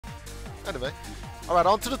Anyway. Alright,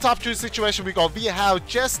 on to the top 2 situation we got. We have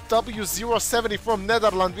Jess W070 from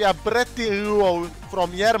Netherlands. We have Birdie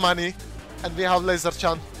from Germany. And we have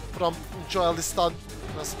Laserchan from Joelistan.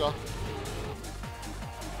 Let's go.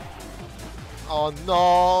 Oh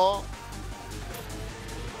no.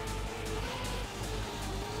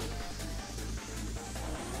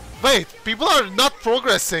 Wait, people are not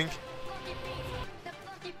progressing.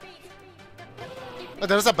 Oh,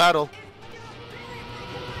 there's a battle.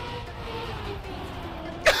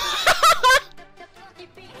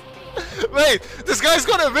 Wait, this guy's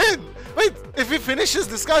gonna win! Wait, if he finishes,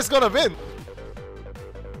 this guy's gonna win!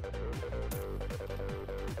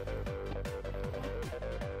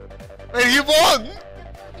 Wait, he won!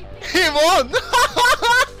 He won!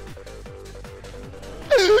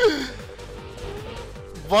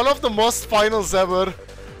 One of the most finals ever.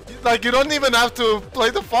 Like, you don't even have to play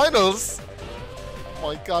the finals.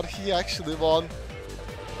 Oh my god, he actually won.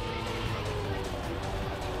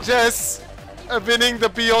 Jess winning the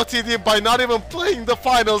BOTD by not even playing the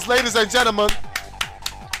finals, ladies and gentlemen.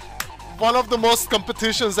 One of the most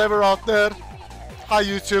competitions ever out there. Hi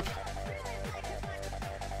YouTube.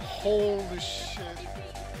 Holy shit.